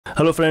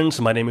Hello friends,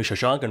 my name is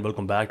Shashank and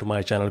welcome back to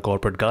my channel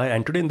Corporate Guy.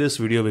 And today in this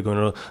video we're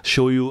going to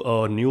show you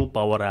a new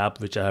Power App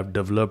which I have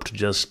developed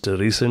just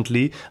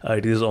recently.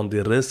 It is on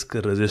the risk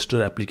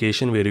register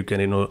application where you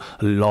can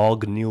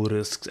log new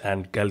risks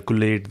and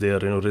calculate their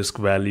risk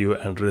value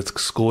and risk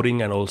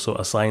scoring and also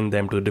assign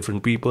them to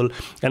different people.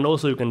 And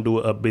also you can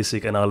do a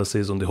basic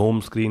analysis on the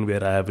home screen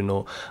where I have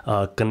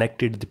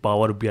connected the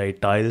Power BI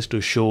tiles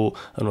to show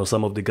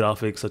some of the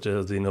graphics such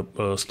as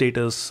the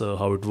status,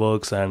 how it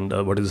works, and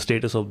what is the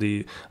status of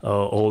the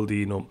all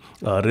the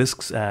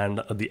risks and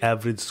the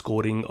average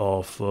scoring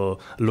of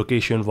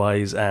location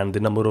wise and the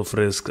number of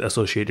risks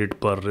associated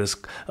per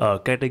risk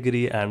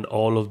category and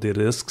all of the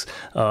risks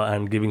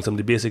and giving some of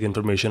the basic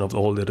information of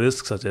all the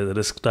risks such as the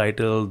risk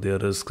title, their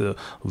risk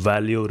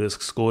value,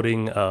 risk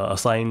scoring,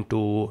 assigned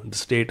to the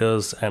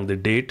status and the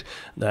date,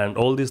 and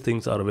all these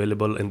things are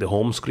available in the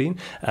home screen.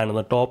 And on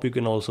the top you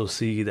can also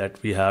see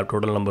that we have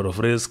total number of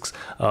risks.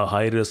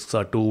 High risks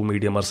are 2,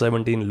 medium are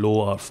 17,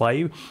 low are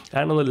 5,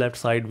 and on the left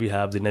side we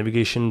have the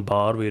navigation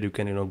bar where you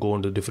can go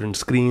into different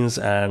screens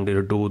and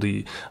do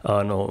the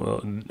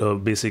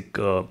basic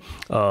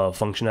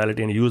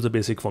functionality and use the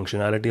basic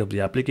functionality of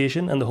the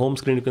application. And the home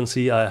screen you can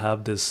see I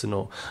have this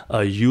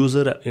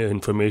user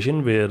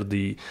information where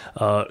the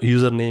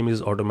username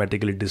is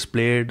automatically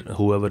displayed,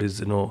 whoever is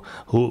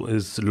who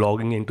is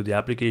logging into the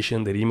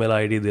application, their email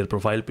ID, their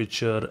profile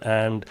picture,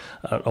 and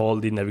all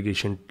the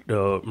navigation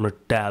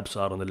tabs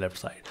are on the left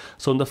side.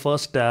 So in the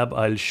first tab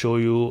I'll show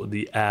you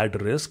the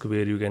add risk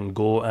where you can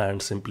go and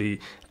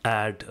simply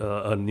add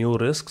a new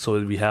risk.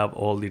 So we have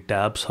all the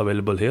tabs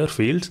available here,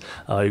 fields.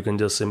 You can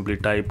just simply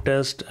type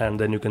test and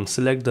then you can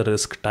select the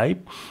risk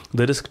type.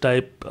 The risk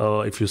type,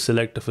 if you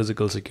select a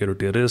physical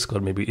security risk or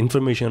maybe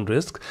information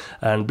risk,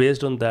 and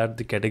based on that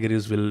the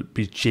categories will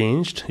be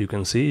changed. You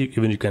can see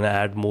even you can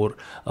add more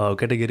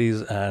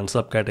categories and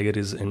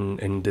subcategories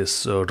in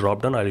this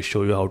drop down. I'll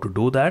show you how to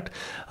do that.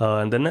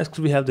 And then next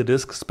we have the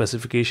risk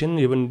specification.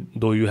 Even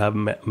though you have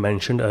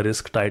mentioned a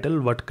risk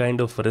title, what kind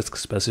of risk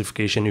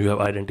specification you have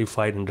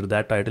identified under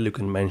that title you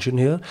can mention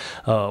here.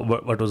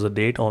 What was the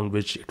date on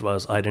which it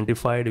was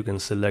identified. You can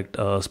select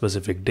a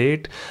specific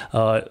date.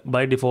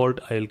 By default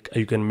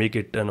you can make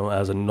it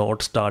as a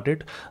not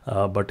started,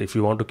 but if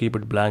you want to keep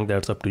it blank,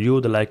 that's up to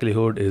you. The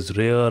likelihood is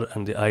rare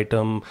and the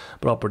item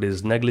property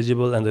is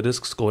negligible and the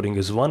risk scoring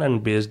is 1,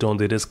 and based on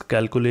the risk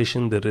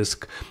calculation the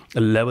risk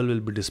level will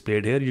be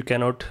displayed here. You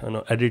cannot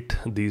edit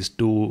these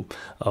two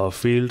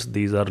fields.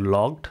 These are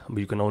logged.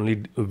 You can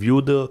only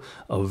view the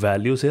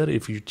values here.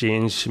 If you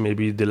change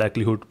maybe the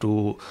likelihood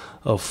to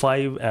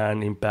 5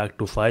 and impact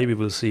to 5, you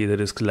will see the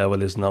risk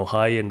level is now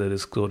high and the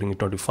risk scoring is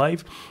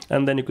 25.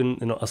 And then you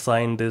can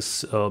assign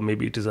this,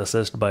 maybe it is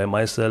assessed by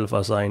myself,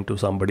 assigned to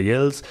somebody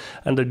else,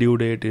 and the due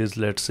date is,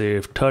 let's say,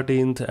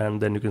 13th.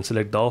 And then you can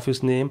select the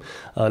office name,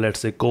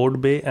 let's say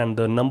Code Bay, and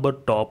the number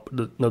top,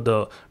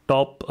 the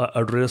top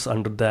address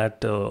under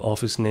that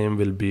office name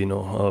will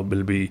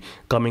be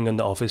coming in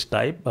the office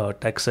type,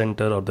 tech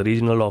center or the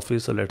regional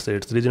office. So let's say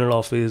it's regional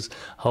office.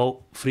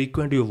 How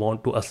frequent you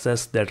want to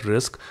assess that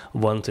risk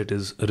once it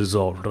is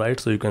resolved, right?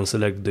 So you can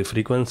select the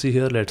frequency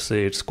here. Let's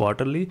say it's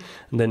quarterly,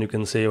 and then you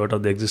can say what are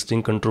the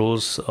existing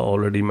controls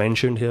already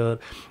mentioned here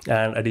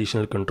and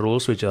additional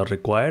controls which are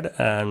required,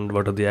 and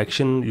what are the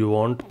action you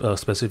want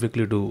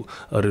specifically to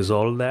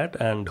resolve that,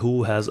 and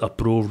who has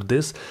approved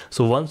this.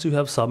 So once you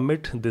have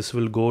submit, this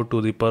will go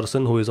to the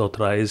person who is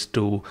authorized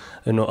to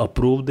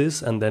approve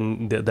this, and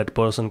then that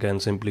person can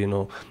simply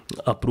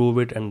approve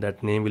it, and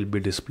that name will be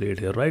displayed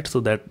here, right? So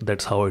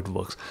that's how it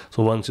works.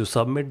 So once you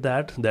submit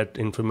that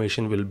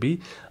information will be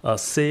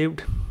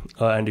saved,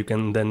 and you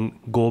can then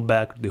go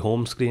back to the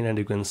home screen and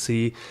you can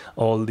see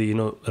all the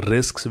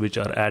risks which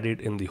are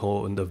added in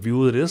the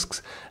view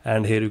risks.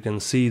 And here you can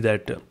see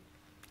that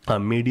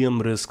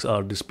medium risks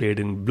are displayed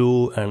in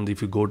blue, and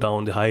if you go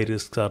down, the high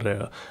risks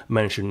are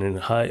mentioned in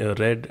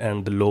red,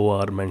 and the low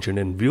are mentioned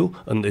in blue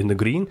and in the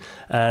green.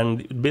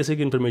 And basic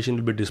information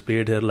will be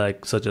displayed here,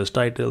 like such as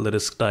title, the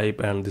risk type,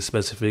 and the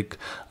specific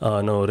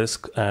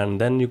risk. And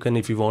then you can,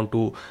 if you want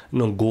to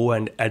go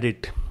and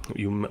edit,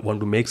 you want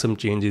to make some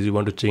changes, you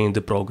want to change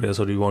the progress,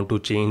 or you want to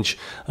change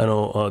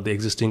the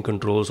existing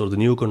controls or the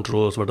new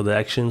controls, what are the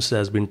actions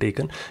has been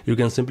taken, you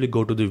can simply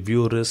go to the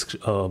view risk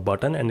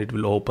button, and it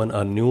will open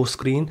a new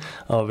screen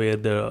where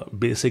the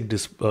basic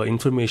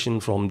information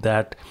from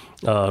that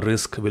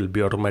risk will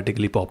be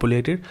automatically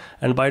populated.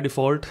 And by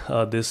default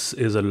this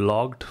is a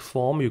logged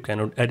form, you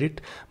cannot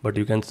edit, but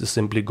you can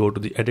simply go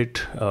to the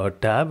edit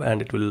tab,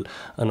 and it will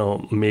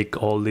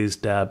make all these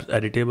tabs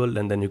editable,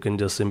 and then you can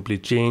just simply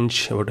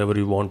change whatever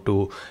you want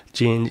to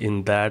change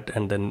in that,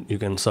 and then you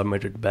can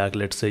submit it back.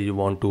 Let's say you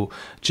want to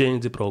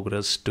change the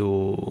progress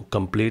to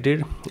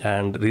completed,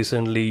 and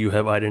recently you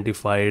have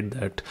identified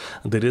that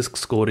the risk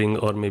scoring,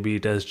 or maybe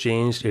it has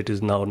changed, it is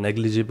now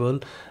negligible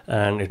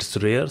and it's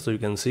rare. So you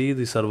can see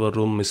the server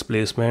room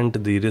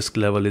misplacement, the risk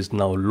level is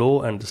now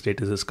low and the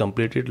status is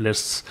completed.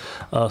 Let's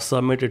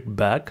submit it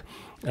back,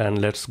 and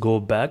let's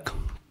go back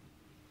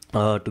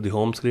to the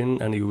home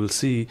screen, and you will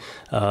see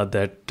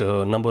that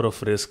number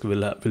of risk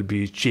will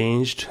be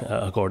changed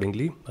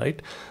accordingly,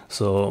 right?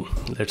 So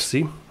let's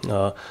see.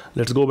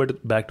 Let's go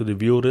back to the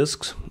view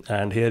risks,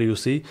 and here you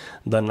see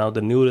that now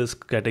the new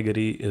risk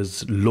category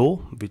is low,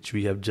 which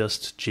we have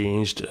just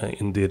changed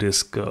in the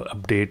risk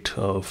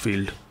update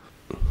field.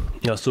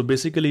 Yeah, so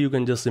basically you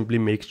can just simply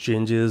make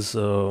changes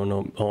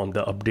on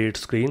the update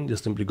screen.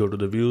 Just simply go to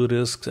the view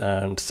risks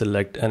and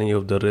select any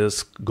of the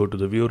risk, go to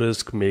the view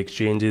risk, make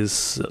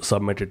changes,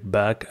 submit it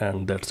back,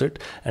 and that's it.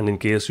 And in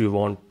case you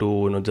want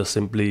to just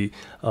simply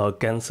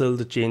cancel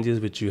the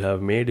changes which you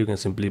have made, you can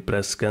simply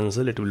press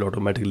cancel. It will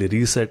automatically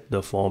reset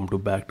the form to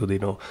back to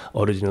the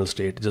original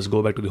state. Just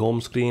go back to the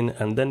home screen,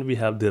 and then we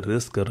have the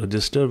risk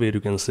register, where you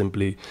can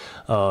simply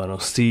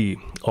see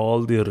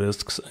all the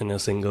risks in a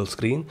single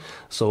screen.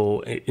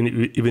 So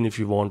even if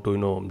you want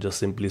to just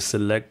simply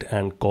select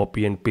and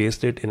copy and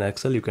paste it in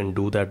Excel, you can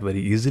do that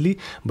very easily,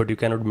 but you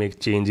cannot make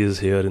changes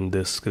here in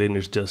this screen.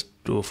 It's just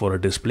for a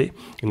display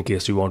in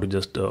case you want to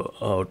just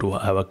to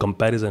have a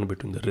comparison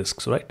between the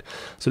risks, right?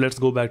 So let's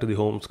go back to the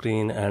home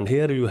screen, and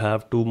here you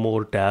have two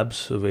more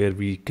tabs where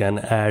we can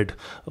add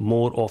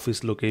more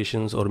office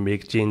locations or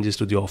make changes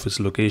to the office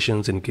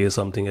locations in case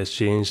something has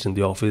changed in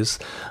the office,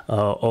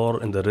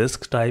 or in the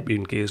risk type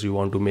in case you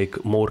want to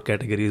make more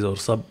categories or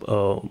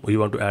you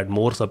want to add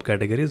more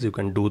subcategories. You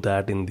can do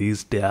that in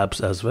these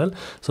tabs as well.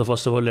 So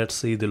first of all, let's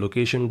see the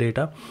location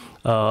data.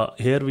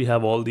 Here we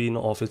have all the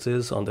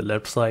offices on the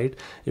left side.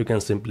 You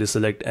can simply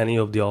select any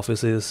of the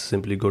offices,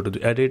 simply go to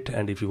the edit,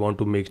 and if you want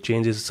to make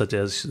changes such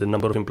as the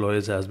number of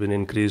employees has been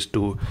increased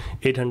to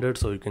 800,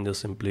 so you can just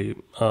simply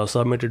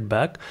submit it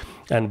back,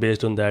 and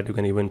based on that you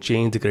can even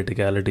change the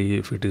criticality.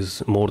 If it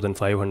is more than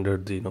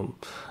 500,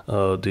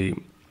 the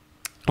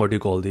what do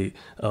you call the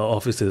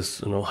office is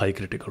high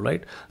critical,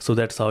 right? So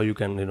that's how you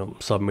can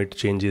submit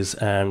changes.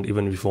 And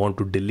even if you want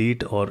to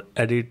delete or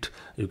edit,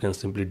 you can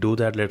simply do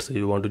that. Let's say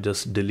you want to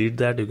just delete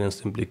that, you can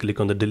simply click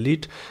on the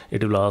delete.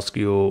 It will ask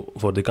you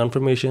for the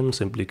confirmation,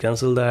 simply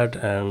cancel that,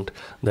 and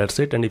that's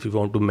it. And if you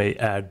want to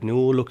add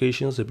new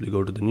locations, simply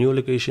go to the new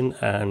location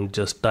and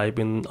just type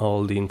in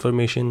all the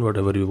information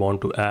whatever you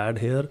want to add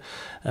here,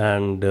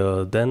 and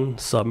then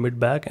submit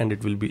back, and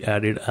it will be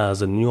added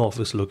as a new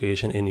office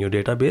location in your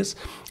database.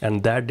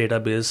 And that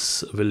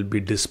database will be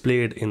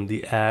displayed in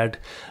the add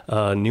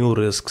new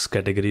risks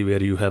category,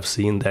 where you have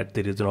seen that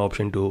there is an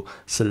option to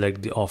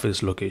select the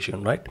office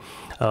location, right?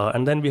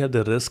 And then we have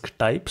the risk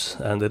types,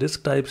 and the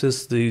risk types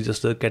is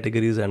just the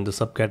categories and the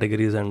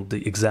subcategories and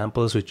the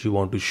examples which you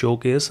want to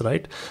showcase,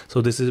 right?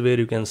 So this is where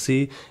you can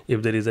see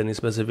if there is any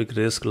specific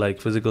risk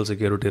like physical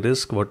security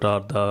risk, what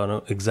are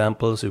the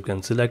examples. You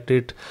can select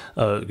it,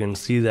 you can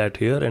see that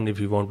here, and if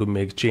you want to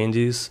make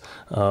changes,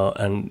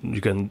 and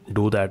you can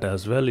do that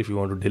as well. If you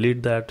want to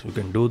delete that, you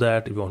can do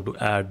that. If you want to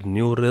add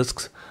new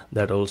risks,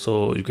 that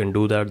also you can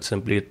do that.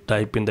 Simply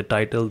type in the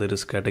title, the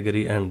risk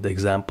category, and the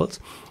examples,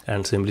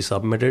 and simply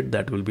submit it.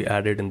 That will be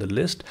added in the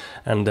list,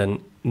 and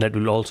then that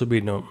will also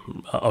be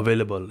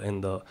available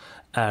in the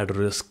add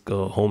risk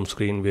home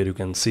screen, where you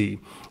can see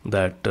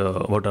that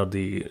what are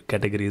the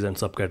categories and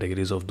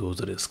subcategories of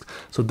those risks.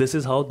 So this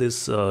is how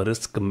this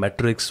risk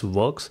matrix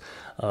works.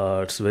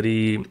 It's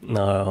very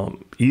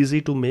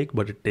easy to make,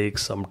 but it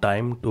takes some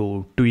time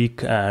to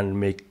tweak and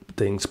make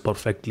things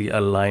perfectly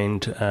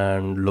aligned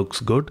and looks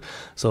good.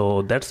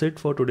 So that's it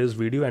for today's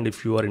video, and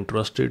if you are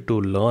interested to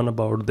learn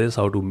about this,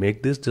 how to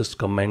make this, just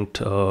comment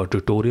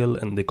tutorial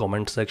in the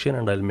comment section,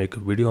 and I'll make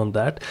a video on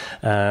that.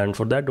 And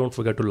for that, don't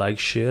forget to like,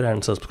 share,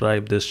 and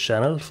subscribe this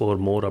channel for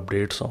more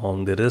updates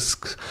on the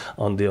risks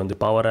on the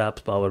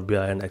PowerApps, Power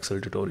BI, and Excel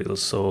tutorials.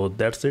 So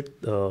that's it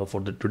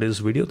for today's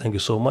video. Thank you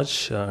so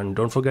much, and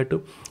don't forget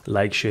to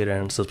like, share,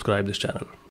 and subscribe this channel.